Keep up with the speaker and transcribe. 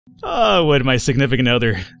Oh, when my significant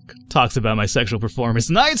other talks about my sexual performance,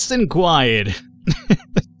 nice and quiet.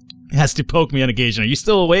 Has to poke me on occasion. Are you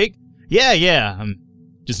still awake? Yeah, I'm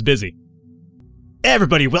just busy.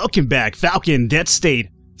 Everybody, welcome back, Falcon, Dead State.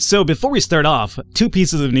 So before we start off, two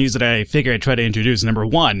pieces of news that I figure I'd try to introduce. Number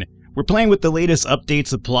one, we're playing with the latest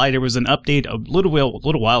updates applied. There was an update a little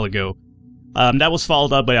while ago. That was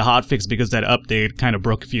followed up by a hotfix because that update kind of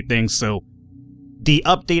broke a few things, so the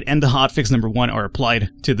update and the hotfix number one are applied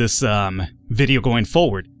to this video going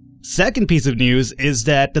forward. Second piece of news is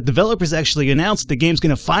that the developers actually announced the game's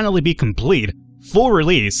going to finally be complete, full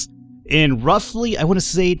release, in roughly, I want to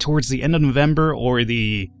say, towards the end of November or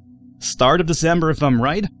the start of December if I'm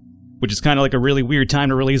right, which is kind of like a really weird time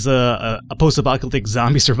to release a post-apocalyptic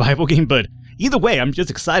zombie survival game, but either way, I'm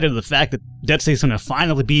just excited of the fact that Dead State's going to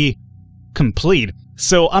finally be complete.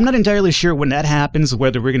 So I'm not entirely sure when that happens,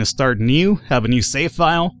 whether we're going to start new, have a new save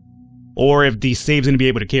file, or if the save's going to be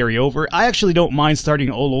able to carry over. I actually don't mind starting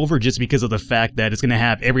all over just because of the fact that it's going to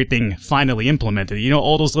have everything finally implemented. You know,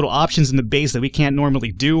 all those little options in the base that we can't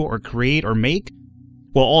normally do or create or make?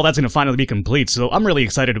 Well, all that's going to finally be complete, so I'm really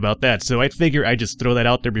excited about that. So I figure I'd just throw that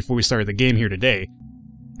out there before we started the game here today.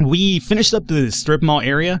 We finished up the strip mall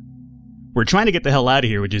area. We're trying to get the hell out of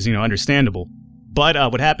here, which is, you know, understandable. But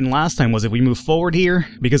what happened last time was if we move forward here,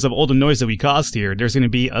 because of all the noise that we caused here, there's going to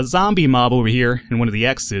be a zombie mob over here in one of the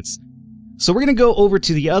exits. So we're going to go over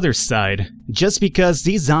to the other side. Just because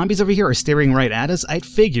these zombies over here are staring right at us, I'd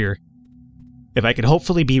figure if I could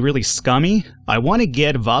hopefully be really scummy, I want to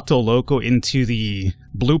get Vato Loco into the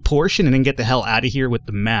blue portion and then get the hell out of here with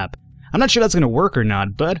the map. I'm not sure that's going to work or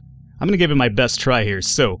not, but I'm going to give it my best try here.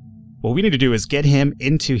 So what we need to do is get him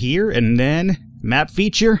into here and then map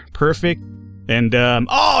feature, perfect. And,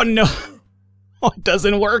 oh no! Oh, it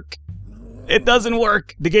doesn't work! It doesn't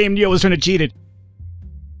work! The game knew I was trying to cheat it.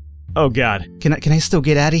 Oh god. Can I still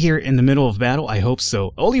get out of here in the middle of battle? I hope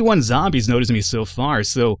so. Only one zombie's noticed me so far,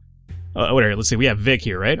 so... whatever, let's see, we have Vic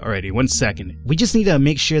here, right? Alrighty, 1 second. We just need to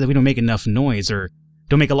make sure that we don't make enough noise, or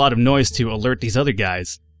don't make a lot of noise to alert these other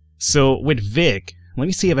guys. So, with Vic, let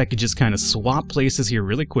me see if I could just kind of swap places here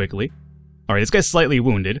really quickly. Alright, this guy's slightly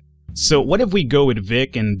wounded. So, what if we go with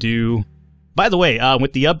Vic and do... By the way,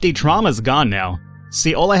 with the update, Trauma's gone now.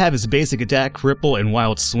 See, all I have is Basic Attack, Cripple, and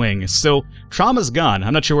Wild Swing. So, Trauma's gone.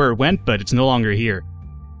 I'm not sure where it went, but it's no longer here.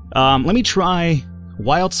 Let me try...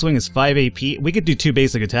 Wild Swing is 5 AP. We could do 2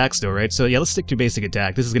 Basic Attacks though, right? So yeah, let's stick to Basic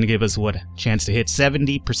Attack. This is going to give us, what, chance to hit?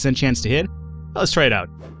 70% chance to hit? Let's try it out.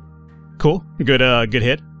 Cool. Good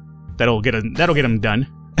hit. That'll get him done.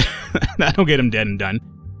 That'll get him dead and done.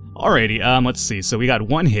 Alrighty, let's see. So we got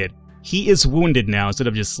 1 hit. He is wounded now instead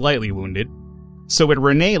of just slightly wounded. So with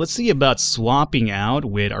Renee, let's see about swapping out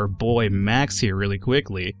with our boy Max here really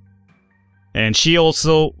quickly. And she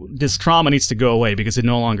also, this Trauma needs to go away because it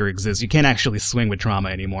no longer exists. You can't actually swing with Trauma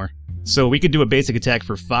anymore. So we could do a Basic Attack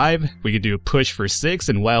for 5, we could do a Push for 6,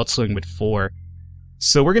 and Wild Swing with 4.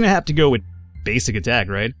 So we're going to have to go with Basic Attack,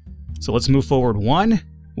 right? So let's move forward 1.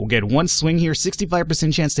 We'll get 1 swing here,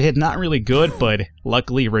 65% chance to hit, not really good, but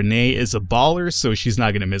luckily Renee is a baller, so she's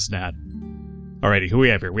not going to miss that. Alrighty, who we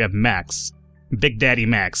have here? We have Max. Big Daddy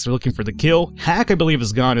Max. We're looking for the kill. Hack, I believe,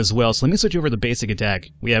 is gone as well, so let me switch over to Basic Attack.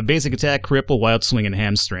 We have Basic Attack, Cripple, Wild Swing, and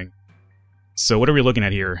Hamstring. So what are we looking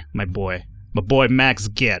at here, my boy? My boy Max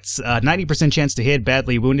gets 90% chance to hit,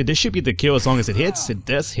 badly wounded. This should be the kill as long as it hits. It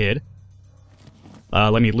does hit.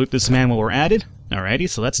 Let me loot this man while we're at it. Alrighty,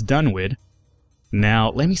 so that's done with.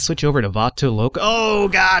 Now, let me switch over to Vato Loco. Oh,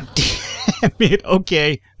 god damn it.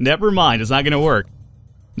 Okay, never mind. It's not going to work.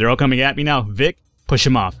 They're all coming at me now. Vic, push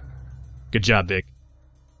him off. Good job, Vic.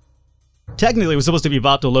 Technically, it was supposed to be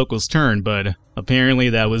Vato Loco's turn, but apparently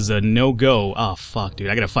that was a no-go. Oh, fuck, dude.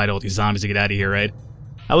 I gotta fight all these zombies to get out of here, right?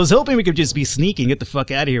 I was hoping we could just be sneaky and get the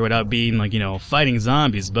fuck out of here without being, like, you know, fighting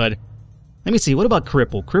zombies, but... Let me see, what about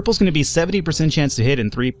Cripple? Cripple's gonna be 70% chance to hit and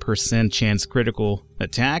 3% chance critical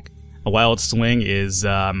attack. A Wild Swing is,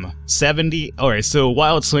 70. Alright, so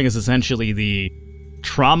Wild Swing is essentially the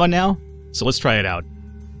Trauma now. So let's try it out.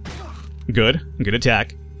 Good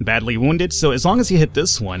attack. Badly wounded, so as long as you hit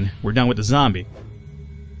this one, we're done with the zombie.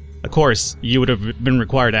 Of course, you would have been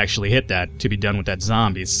required to actually hit that to be done with that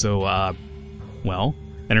zombie, so, well,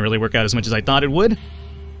 that didn't really work out as much as I thought it would.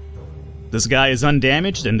 This guy is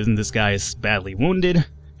undamaged, and then this guy is badly wounded,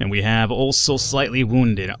 and we have also slightly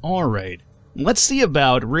wounded. Alright, let's see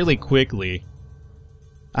about, really quickly,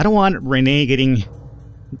 I don't want Renee getting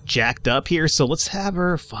jacked up here, so let's have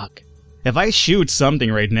her, fuck. If I shoot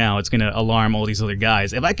something right now, it's gonna alarm all these other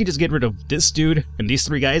guys. If I could just get rid of this dude and these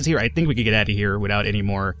 3 guys here, I think we could get out of here without any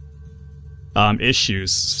more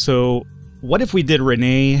issues. So, what if we did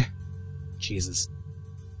Renee? Jesus.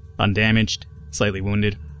 Undamaged. Slightly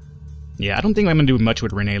wounded. Yeah, I don't think I'm going to do much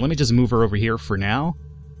with Renee. Let me just move her over here for now.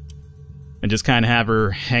 And just kind of have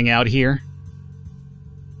her hang out here.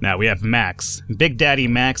 Now we have Max. Big Daddy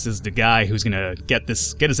Max is the guy who's going to get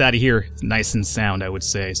us out of here nice and sound, I would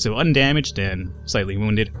say. So undamaged and slightly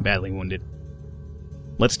wounded. Badly wounded.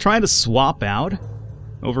 Let's try to swap out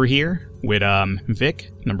over here with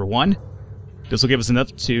Vic, number 1. This will give us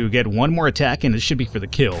enough to get one more attack, and it should be for the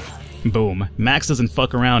kill. Boom. Max doesn't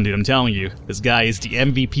fuck around, dude, I'm telling you. This guy is the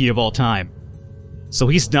MVP of all time. So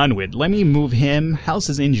he's done with. Let me move him. How's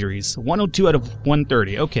his injuries? 102 out of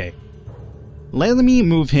 130. Okay. Let me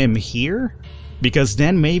move him here, because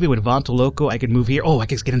then maybe with Vanto Loco I could move here. Oh, I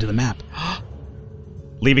can get into the map.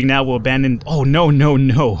 Leaving now will abandon... Oh,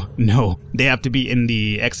 no. They have to be in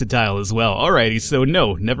the exit tile as well. Alrighty, so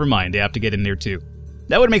no, never mind. They have to get in there too.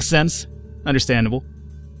 That would make sense. Understandable.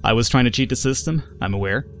 I was trying to cheat the system. I'm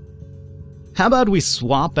aware. How about we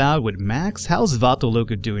swap out with Max? How's Vato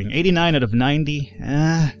Loco doing? 89 out of 90?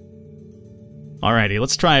 Alrighty,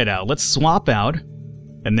 let's try it out. Let's swap out,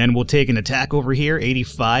 and then we'll take an attack over here.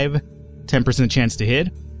 85, 10% chance to hit.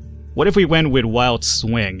 What if we went with Wild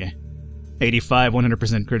Swing? 85,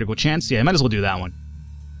 100% critical chance. Yeah, I might as well do that one.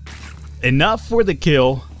 Enough for the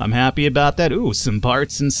kill. I'm happy about that. Ooh, some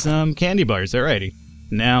parts and some candy bars. Alrighty.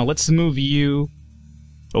 Now, let's move you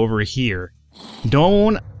over here.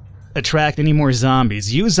 Don't attract any more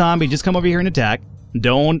zombies. You zombie, just come over here and attack.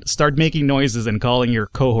 Don't start making noises and calling your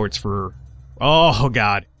cohorts for... Oh,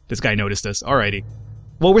 God. This guy noticed us. Alrighty.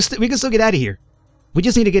 Well, we can still get out of here. We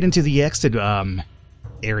just need to get into the exit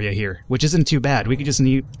area here, which isn't too bad. We could just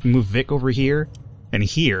move Vic over here and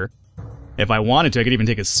here. If I wanted to, I could even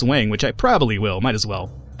take a swing, which I probably will. Might as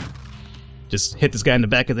well. Just hit this guy in the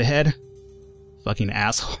back of the head. Fucking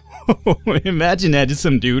asshole. Imagine that, just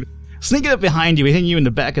some dude sneaking up behind you, hitting you in the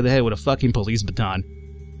back of the head with a fucking police baton.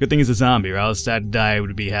 Good thing he's a zombie, or else that guy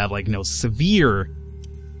would have, like, severe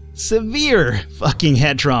fucking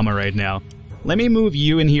head trauma right now. Let me move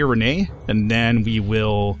you in here, Renee, and then we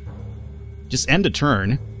will just end a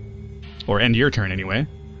turn. Or end your turn, anyway.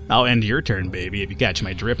 I'll end your turn, baby, if you catch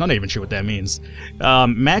my drift. I'm not even sure what that means.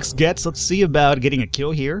 Max gets, let's see about getting a kill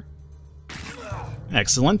here.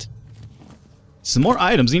 Excellent. Some more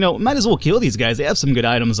items. You know, might as well kill these guys. They have some good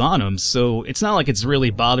items on them, so it's not like it's really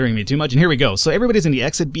bothering me too much. And here we go. So everybody's in the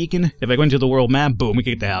exit beacon. If I go into the world map, boom, we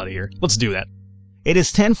can get the hell out of here. Let's do that. It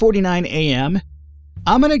is 10:49 a.m.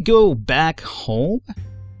 I'm gonna go back home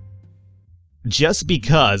just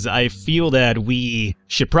because I feel that we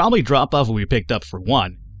should probably drop off what we picked up, for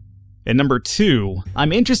one. And number two,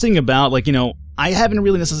 I'm interested about, like, you know, I haven't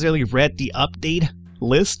really necessarily read the update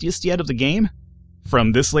list just yet of the game.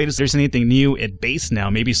 From this latest, if there's anything new at base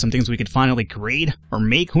now, maybe some things we could finally create or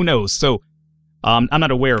make, who knows. So, I'm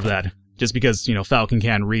not aware of that, just because, you know, Falcon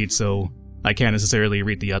can't read, so I can't necessarily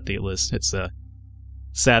read the update list. It's a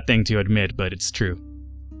sad thing to admit, but it's true.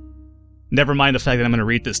 Never mind the fact that I'm going to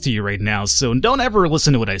read this to you right now, so don't ever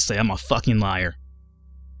listen to what I say. I'm a fucking liar.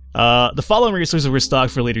 The following resources were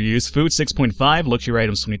stocked for later use. Food 6.5, luxury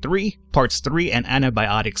items 23, parts 3, and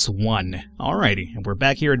antibiotics 1. Alrighty, and we're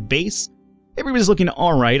back here at base. Everybody's looking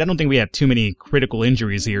alright. I don't think we have too many critical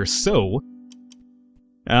injuries here, so...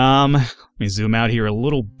 let me zoom out here a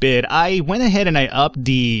little bit. I went ahead and I upped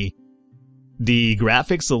the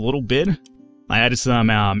graphics a little bit. I added some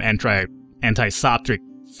antiseptic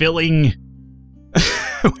filling,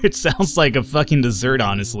 which sounds like a fucking dessert,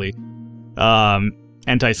 honestly.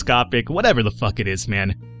 Antiscopic, whatever the fuck it is,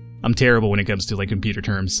 man. I'm terrible when it comes to, like, computer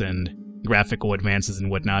terms and graphical advances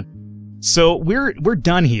and whatnot. So we're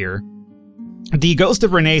done here. The ghost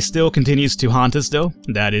of Renee still continues to haunt us, though.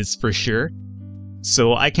 That is for sure.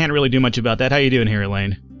 So I can't really do much about that. How you doing here,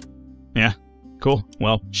 Elaine? Yeah, cool.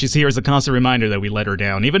 Well, she's here as a constant reminder that we let her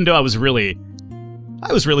down, even though I was really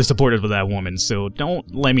supportive of that woman. So don't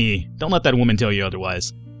let that woman tell you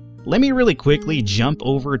otherwise. Let me really quickly jump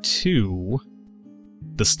over to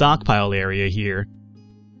the stockpile area here.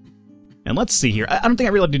 And let's see here. I don't think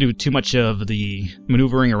I really have to do too much of the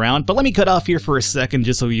maneuvering around, but let me cut off here for a second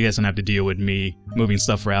just so you guys don't have to deal with me moving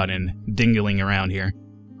stuff around and dingling around here.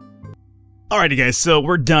 Alrighty guys, so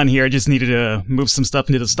we're done here. I just needed to move some stuff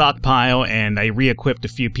into the stockpile, and I re-equipped a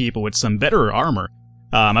few people with some better armor.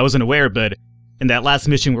 I wasn't aware, but in that last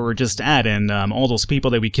mission where we're just at, and all those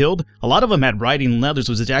people that we killed, a lot of them had riding leathers,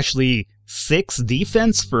 which is actually 6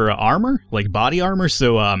 defense for armor, like body armor,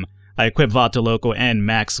 so I equipped Vato Loco and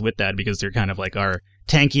Max with that because they're kind of like our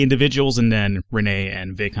tanky individuals, and then Renee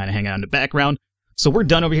and Vic kind of hang out in the background. So we're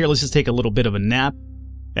done over here. Let's just take a little bit of a nap.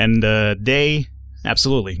 And day,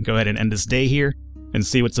 absolutely, go ahead and end this day here and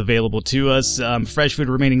see what's available to us. Fresh food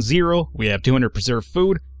remaining 0. We have 200 preserved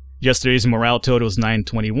food. Yesterday's morale total was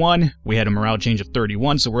 921. We had a morale change of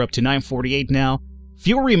 31, so we're up to 948 now.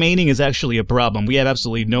 Fuel remaining is actually a problem. We have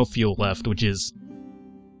absolutely no fuel left, which is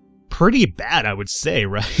pretty bad, I would say,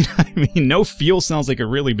 right? I mean, no fuel sounds like a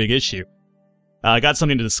really big issue. I got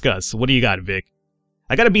something to discuss. What do you got, Vic?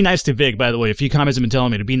 I gotta be nice to Vic, by the way. A few comments have been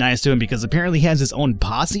telling me to be nice to him because apparently he has his own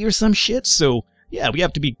posse or some shit, so yeah, we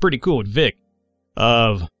have to be pretty cool with Vic.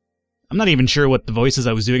 I'm not even sure what the voices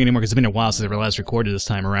I was doing anymore because it's been a while since I last recorded this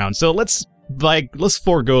time around. So let's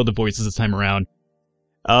forego the voices this time around.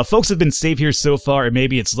 Folks have been safe here so far, and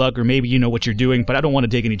maybe it's luck, or maybe you know what you're doing, but I don't want to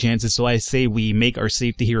take any chances, so I say we make our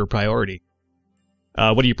safety here a priority.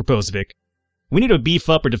 What do you propose, Vic? We need to beef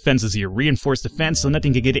up our defenses here, reinforce defense so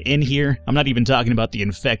nothing can get in here. I'm not even talking about the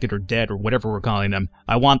infected or dead or whatever we're calling them.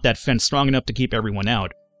 I want that fence strong enough to keep everyone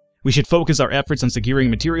out. We should focus our efforts on securing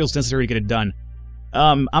materials necessary to get it done.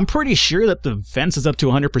 I'm pretty sure that the fence is up to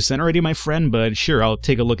 100% already, my friend, but sure, I'll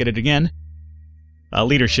take a look at it again.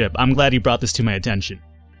 Leadership. I'm glad you brought this to my attention,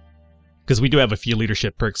 because we do have a few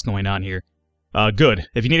leadership perks going on here. Good.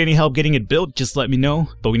 If you need any help getting it built, just let me know,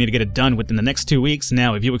 but we need to get it done within the next 2 weeks.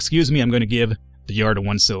 Now, if you'll excuse me, I'm going to give the yard a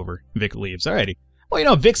 1 silver. Vic leaves. Alrighty. Well, you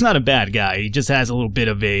know, Vic's not a bad guy. He just has a little bit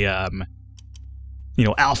of a,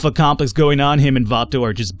 alpha complex going on. Him and Vato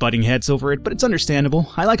are just butting heads over it, but it's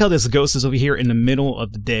understandable. I like how this ghost is over here in the middle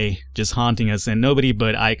of the day, just haunting us, and nobody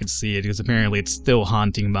but I can see it, because apparently it's still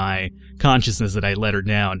haunting my consciousness that I let her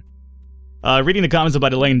down. Reading the comments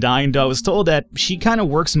about Elaine dying, though, I was told that she kind of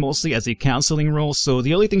works mostly as a counseling role, so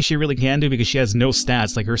the only thing she really can do, because she has no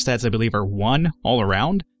stats, like her stats I believe are 1 all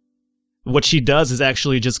around, what she does is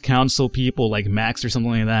actually just counsel people like Max or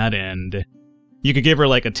something like that, and you could give her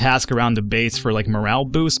like a task around the base for like morale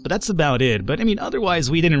boost, but that's about it. But I mean, otherwise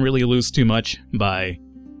we didn't really lose too much by,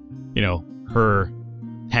 her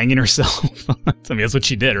hanging herself. I mean, that's what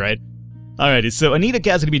she did, right? Alrighty, so Anita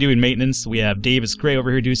Cat's gonna be doing maintenance. We have Davis Gray over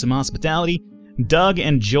here doing some hospitality. Doug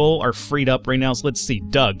and Joel are freed up right now, so let's see.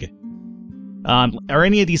 Doug. Are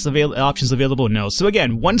any of these options available? No. So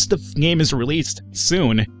again, once the game is released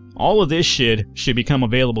soon, all of this shit should become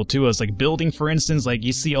available to us, like building, for instance. Like,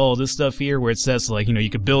 you see all this stuff here where it says, like, you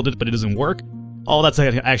could build it, but it doesn't work. All that's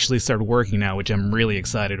actually started working now, which I'm really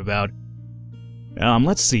excited about.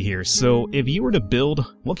 Let's see here. So, if you were to build,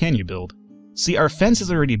 what can you build? See, our fence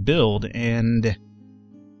is already built, and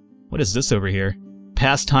what is this over here?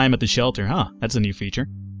 Pass time at the shelter. Huh, that's a new feature.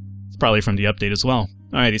 It's probably from the update as well.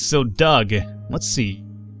 Alrighty, so Doug, let's see.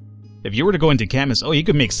 If you were to go into chemist, oh, you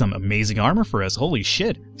could make some amazing armor for us. Holy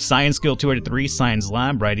shit. Science skill 2 out of 3, science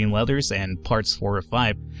lab, writing letters, and parts 4 or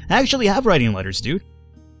 5. I actually have writing letters, dude.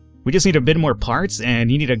 We just need a bit more parts,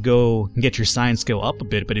 and you need to go get your science skill up a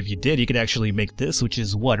bit, but if you did, you could actually make this, which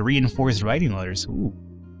is what? Reinforced writing letters. Ooh.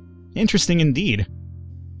 Interesting indeed.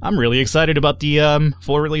 I'm really excited about the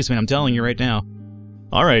full release, man. I'm telling you right now.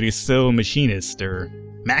 Alrighty, so machinist, or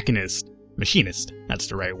machinist. Machinist, that's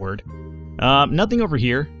the right word. Nothing over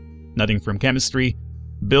here. Nothing from chemistry.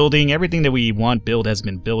 Building, everything that we want built has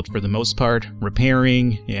been built for the most part.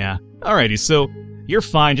 Repairing, yeah. Alrighty, so you're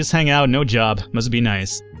fine, just hang out, no job. Must be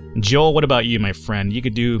nice. Joel, what about you, my friend? You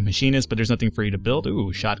could do machinist, but there's nothing for you to build.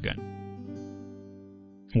 Ooh, shotgun.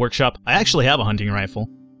 Workshop, I actually have a hunting rifle.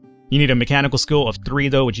 You need a mechanical skill of 3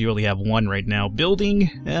 though, which you only have 1 right now. Building,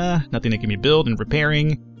 nothing that can be built, and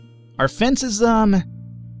repairing. Our fence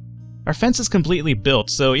is completely built,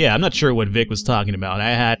 so yeah, I'm not sure what Vic was talking about.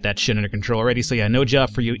 I had that shit under control already, so yeah, no job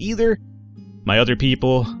for you either. My other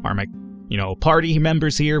people are my, party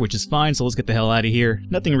members here, which is fine, so let's get the hell out of here.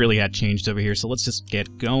 Nothing really had changed over here, so let's just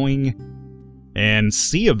get going and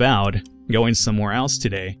see about going somewhere else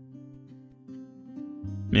today.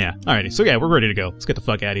 Yeah, alrighty, so yeah, we're ready to go. Let's get the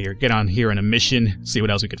fuck out of here. Get on here on a mission, see what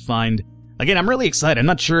else we could find. Again, I'm really excited. I'm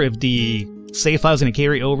not sure if the save file is going to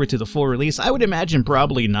carry over to the full release. I would imagine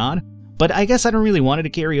probably not, but I guess I don't really want it to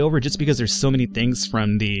carry over just because there's so many things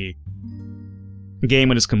from the game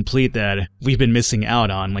when it's complete that we've been missing out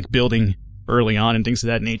on, like building early on and things of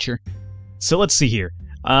that nature. So let's see here.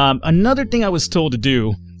 Another thing I was told to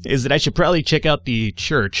do is that I should probably check out the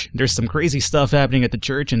church. There's some crazy stuff happening at the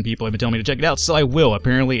church and people have been telling me to check it out, so I will.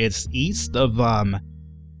 Apparently it's east of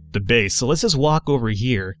the base, so let's just walk over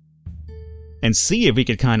here and see if we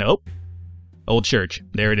could kind of... Oh, old church.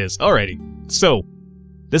 There it is. Alrighty. So,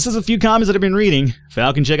 this is a few comments that I've been reading.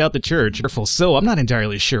 Falcon, check out the church. So, I'm not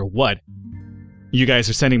entirely sure what you guys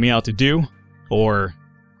are sending me out to do, or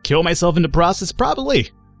kill myself in the process. Probably.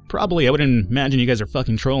 I wouldn't imagine you guys are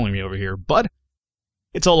fucking trolling me over here, but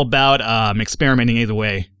it's all about experimenting either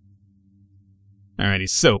way. Alrighty,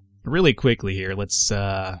 so, really quickly here, let's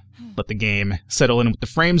let the game settle in with the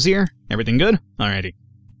frames here. Everything good? Alrighty.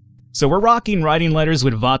 So we're rocking writing letters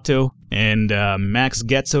with Vato and Max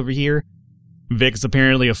Getz over here. Vic's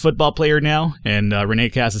apparently a football player now, and Renee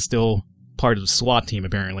Cass is still part of the SWAT team,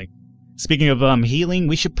 apparently. Speaking of healing,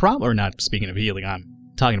 we should probably... Or not speaking of healing, I'm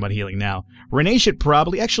talking about healing now. Renee should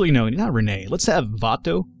probably... Actually, no, not Renee. Let's have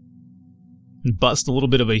Vato bust a little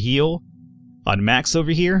bit of a heal on Max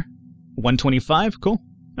over here. 125, cool.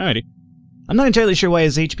 Alrighty. I'm not entirely sure why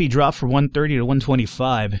his HP dropped from 130 to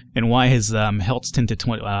 125, and why his health's tinted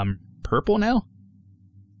purple now?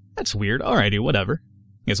 That's weird. Alrighty, whatever.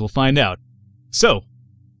 Guess we'll find out. So,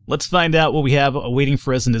 let's find out what we have awaiting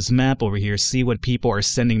for us in this map over here, see what people are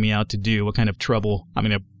sending me out to do, what kind of trouble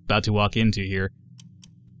I'm about to walk into here.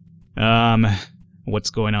 What's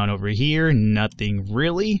going on over here? Nothing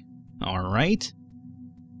really. Alright.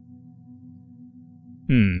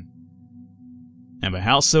 Have a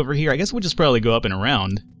house over here. I guess we'll just probably go up and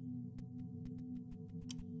around.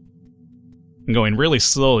 I'm going really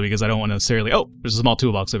slowly because I don't want to necessarily... Oh, there's a small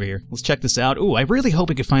toolbox over here. Let's check this out. Ooh, I really hope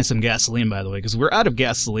we can find some gasoline, by the way, because we're out of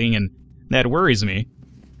gasoline, and that worries me.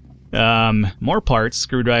 More parts.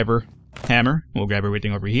 Screwdriver. Hammer. We'll grab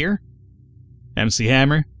everything over here. MC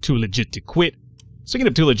Hammer. Too legit to quit. Speaking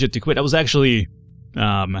of too legit to quit, I was actually...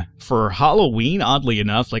 for Halloween, oddly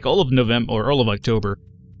enough, like all of November, or all of October,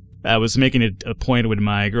 I was making it a point with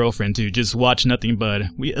my girlfriend to just watch nothing but...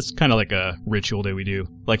 It's kind of like a ritual that we do.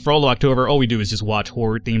 Like, for all of October, all we do is just watch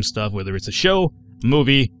horror-themed stuff, whether it's a show,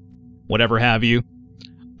 movie, whatever have you.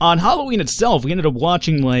 On Halloween itself, we ended up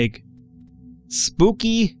watching, like,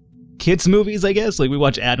 spooky kids' movies, I guess. Like, we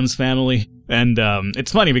watched Addams Family. And,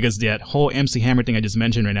 it's funny because that whole MC Hammer thing I just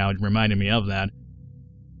mentioned right now, it reminded me of that.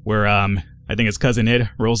 Where, I think his cousin Ed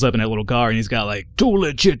rolls up in that little car and he's got, like, too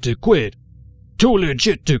legit to quit. Too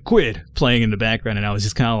legit to quit, playing in the background, and I was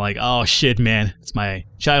just kind of like, oh shit, man, it's my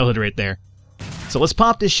childhood right there. So let's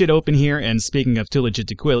pop this shit open here, and speaking of too legit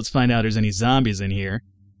to quit, let's find out if there's any zombies in here.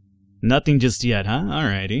 Nothing just yet, huh?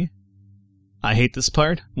 Alrighty. I hate this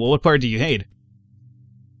part? Well, what part do you hate?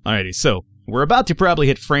 Alrighty, so, we're about to probably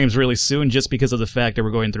hit frames really soon, just because of the fact that we're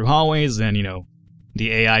going through hallways, and, you know,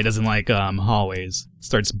 the AI doesn't like, hallways. It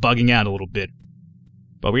starts bugging out a little bit.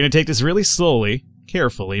 But we're gonna take this really slowly.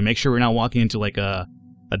 Carefully, make sure we're not walking into like a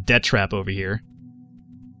death trap over here.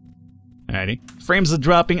 Alrighty. Frames are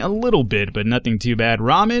dropping a little bit, but nothing too bad.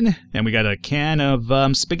 Ramen, and we got a can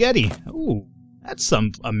of spaghetti. Ooh, that's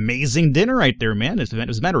some amazing dinner right there, man. As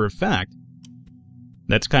a matter of fact,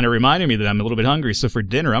 that's kind of reminding me that I'm a little bit hungry, so for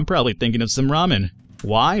dinner, I'm probably thinking of some ramen.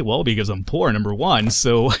 Why? Well, because I'm poor, number one,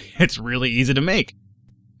 so it's really easy to make.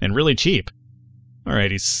 And really cheap.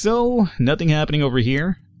 Alrighty, so nothing happening over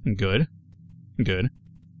here. Good. Good.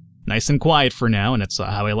 Nice and quiet for now, and that's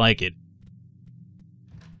how I like it.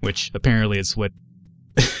 Which, apparently, is what...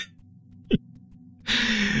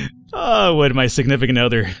 when my significant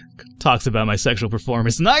other talks about my sexual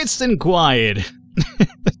performance. Nice and quiet!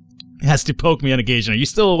 Has to poke me on occasion. Are you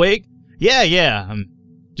still awake? Yeah, I'm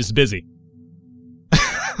just busy.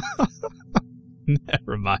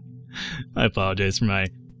 Never mind. I apologize for my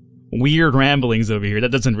weird ramblings over here.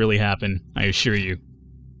 That doesn't really happen, I assure you.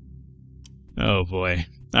 Oh boy.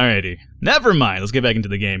 Alrighty. Never mind. Let's get back into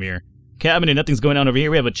the game here. Cabinet, nothing's going on over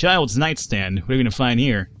here. We have a child's nightstand. What are we gonna find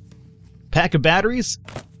here? Pack of batteries?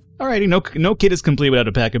 Alrighty, no kid is complete without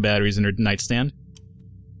a pack of batteries in her nightstand.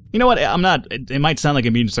 You know what? I'm not... It might sound like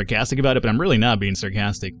I'm being sarcastic about it, but I'm really not being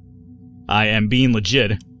sarcastic. I am being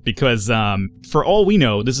legit, because, for all we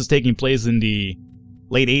know, this is taking place in the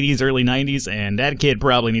late 80s, early 90s, and that kid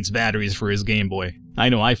probably needs batteries for his Game Boy. I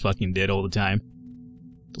know I fucking did all the time.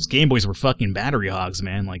 Those Game Boys were fucking battery hogs,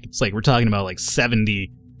 man. Like, it's like we're talking about like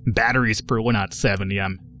 70 batteries per... Well, not 70.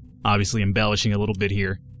 I'm obviously embellishing a little bit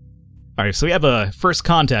here. Alright, so we have a first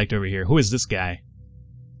contact over here. Who is this guy?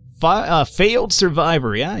 Failed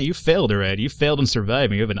survivor. Yeah, you failed already. You failed in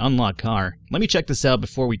surviving. You have an unlocked car. Let me check this out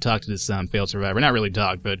before we talk to this failed survivor. Not really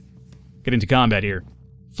talk, but get into combat here.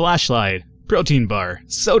 Flashlight, protein bar,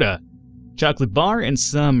 soda, chocolate bar, and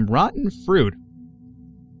some rotten fruit.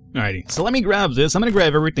 Alrighty, so let me grab this. I'm gonna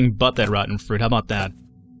grab everything but that rotten fruit. How about that?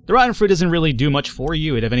 The rotten fruit doesn't really do much for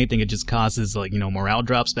you. If anything, it just causes, like, you know, morale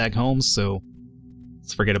drops back home, so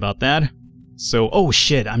let's forget about that. So, oh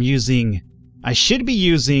shit, I should be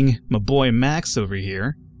using my boy Max over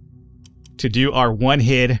here to do our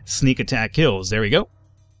one-hit sneak attack kills. There we go.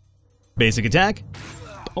 Basic attack.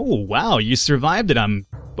 Oh, wow, you survived it. I'm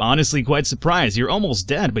honestly quite surprised. You're almost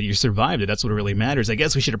dead, but you survived it. That's what really matters. I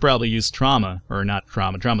guess we should have probably used trauma. Or not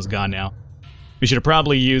trauma. Trauma's gone now. We should have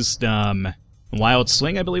probably used, Wild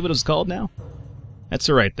Swing, I believe it was called now. That's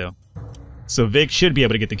alright, though. So Vic should be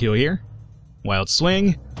able to get the kill here. Wild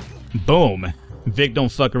Swing. Boom. Vic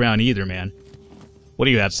don't fuck around either, man. What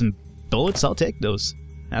do you have? Some bullets, I'll take those.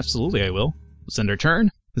 Absolutely, I will. Let's end our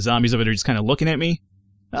turn. The zombies over there just kind of looking at me.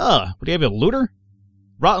 Ah, would he have a looter?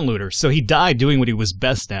 Rotten looter. So he died doing what he was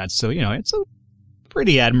best at. So, you know, it's a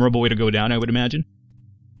pretty admirable way to go down, I would imagine.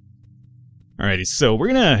 Alrighty, so we're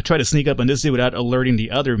gonna try to sneak up on this dude without alerting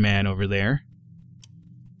the other man over there.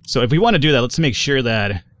 So if we want to do that, let's make sure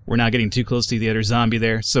that we're not getting too close to the other zombie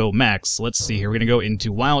there. So, Max, let's see here. We're gonna go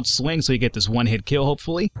into Wild Swing so you get this one-hit kill,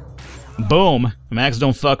 hopefully. Boom! Max,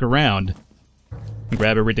 don't fuck around.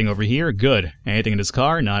 Grab everything over here. Good. Anything in this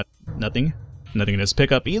car? Nothing. Nothing in this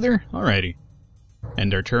pickup either? Alrighty.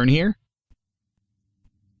 End our turn here.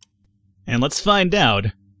 And let's find out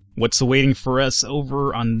what's waiting for us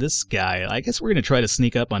over on this guy. I guess we're gonna try to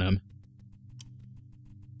sneak up on him.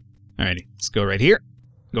 Alrighty, let's go right here.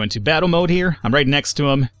 Go into battle mode here. I'm right next to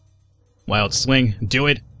him. Wild Swing. Do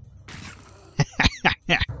it.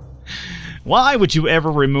 Why would you ever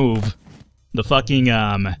remove the fucking,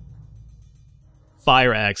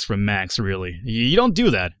 fire axe from Max, really? You don't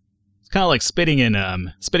do that. It's kind of like spitting in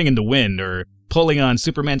the wind, or pulling on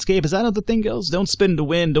Superman's cape. Is that how the thing goes? Don't spit in the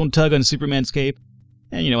wind, don't tug on Superman's cape.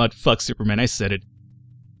 And you know what? Fuck Superman, I said it.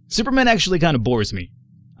 Superman actually kind of bores me.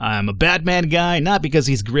 I'm a Batman guy, not because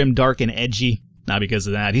he's grim, dark, and edgy. Not because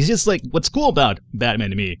of that. He's just like, what's cool about Batman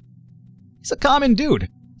to me? He's a common dude.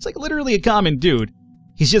 It's like literally a common dude.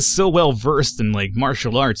 He's just so well versed in like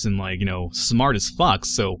martial arts and like, you know, smart as fuck.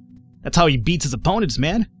 So that's how he beats his opponents,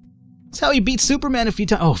 man. That's how he beats Superman a few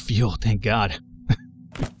times. Oh, fuel, thank God.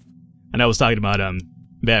 And I was talking about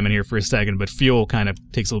Batman here for a second, but fuel kind of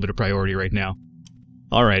takes a little bit of priority right now.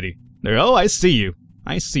 Alrighty. There. Oh, I see you.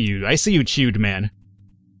 I see you. I see you, Chewed Man.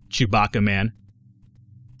 Chewbacca Man.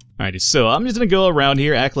 Alrighty, so I'm just gonna go around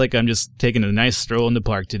here, act like I'm just taking a nice stroll in the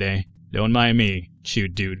park today. Don't mind me,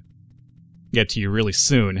 Chewed Dude. Get to you really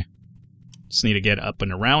soon. Just need to get up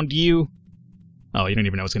and around you. Oh, you don't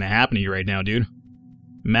even know what's gonna happen to you right now, dude.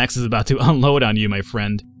 Max is about to unload on you, my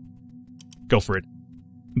friend. Go for it.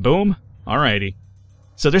 Boom. Alrighty.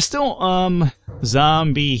 So there's still,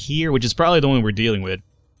 zombie here, which is probably the one we're dealing with.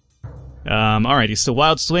 Alrighty, so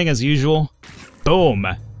Wild Swing as usual. Boom.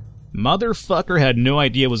 Motherfucker had no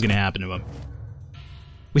idea what was gonna happen to him.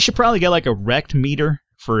 We should probably get like a wrecked meter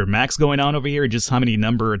for Max going on over here, just how many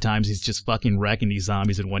number of times he's just fucking wrecking these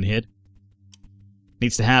zombies in one hit.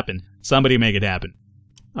 Needs to happen. Somebody make it happen.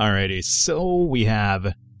 Alrighty, so we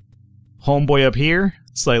have Homeboy up here,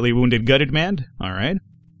 slightly wounded gutted man. Alright.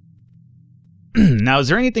 Now, is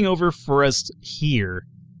there anything over for us here?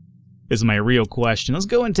 Is my real question. Let's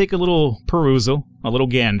go and take a little perusal, a little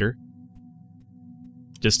gander.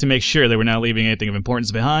 Just to make sure that we're not leaving anything of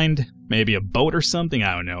importance behind. Maybe a boat or something?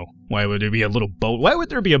 I don't know. Why would there be a little boat? Why would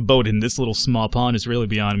there be a boat in this little small pond? It's really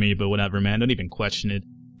beyond me, but whatever, man. Don't even question it.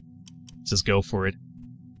 Let's just go for it.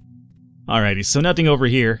 Alrighty, so nothing over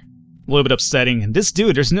here. A little bit upsetting. And this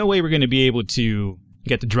dude, there's no way we're going to be able to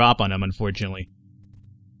get the drop on him, unfortunately.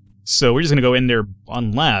 So we're just going to go in there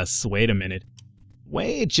unless... Wait a minute.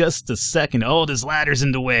 Wait just a second. Oh, this ladder's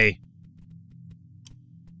in the way.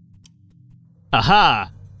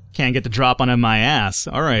 Aha! Can't get the drop on my ass.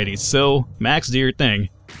 Alrighty, so Max, do your thing.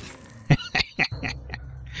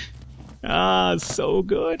 Ah, so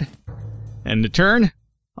good. End the turn.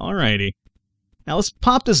 Alrighty. Now let's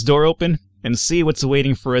pop this door open and see what's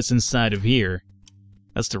waiting for us inside of here.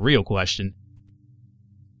 That's the real question.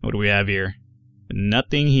 What do we have here?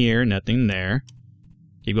 Nothing here, nothing there.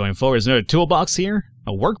 Keep going forward. There's another toolbox here.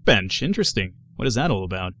 A workbench. Interesting. What is that all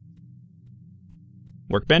about?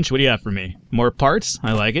 Workbench, what do you have for me? More parts?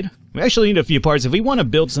 I like it. We actually need a few parts. If we want to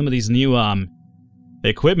build some of these new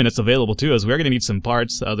equipment that's available to us, we're going to need some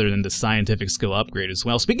parts other than the scientific skill upgrade as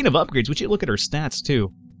well. Speaking of upgrades, we should look at our stats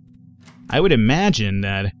too. I would imagine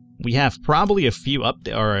that we have probably a few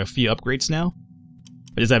upgrades now.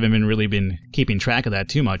 I just haven't really been keeping track of that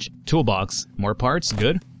too much. Toolbox. More parts.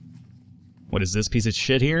 Good. What is this piece of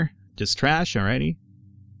shit here? Just trash. Alrighty.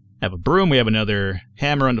 Have a broom. We have another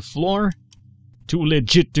hammer on the floor. Too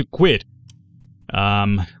legit to quit.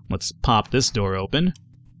 Let's pop this door open.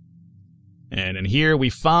 And in here we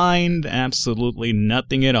find absolutely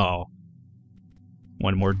nothing at all.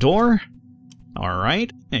 One more door.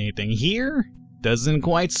 Alright. Anything here? Doesn't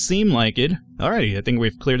quite seem like it. Alrighty, I think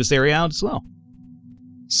we've cleared this area out as well.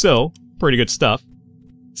 So, pretty good stuff.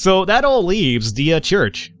 So that all leaves the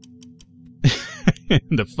church.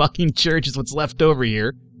 The fucking church is what's left over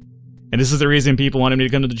here. And this is the reason people wanted me to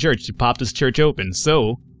come to the church, to pop this church open.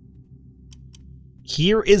 So,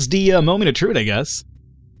 here is the moment of truth, I guess.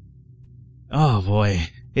 Oh boy.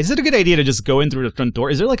 Is it a good idea to just go in through the front door?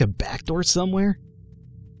 Is there like a back door somewhere?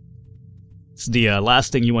 It's the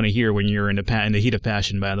last thing you want to hear when you're in the heat of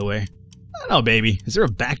passion, by the way. don't know, baby. Is there a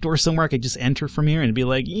back door somewhere I could just enter from here and be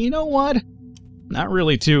like, you know what? Not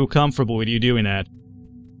really too comfortable with you doing that.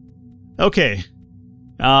 Okay.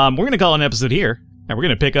 We're going to call an episode here. And we're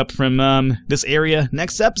going to pick up from this area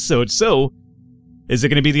next episode. So, is it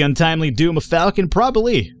going to be the untimely doom of Falcon?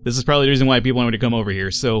 Probably. This is probably the reason why people wanted to come over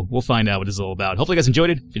here. So, we'll find out what it's all about. Hopefully you guys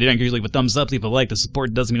enjoyed it. If you did, I encourage you to leave a thumbs up, leave a like. The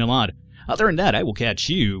support does mean a lot. Other than that, I will catch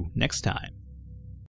you next time.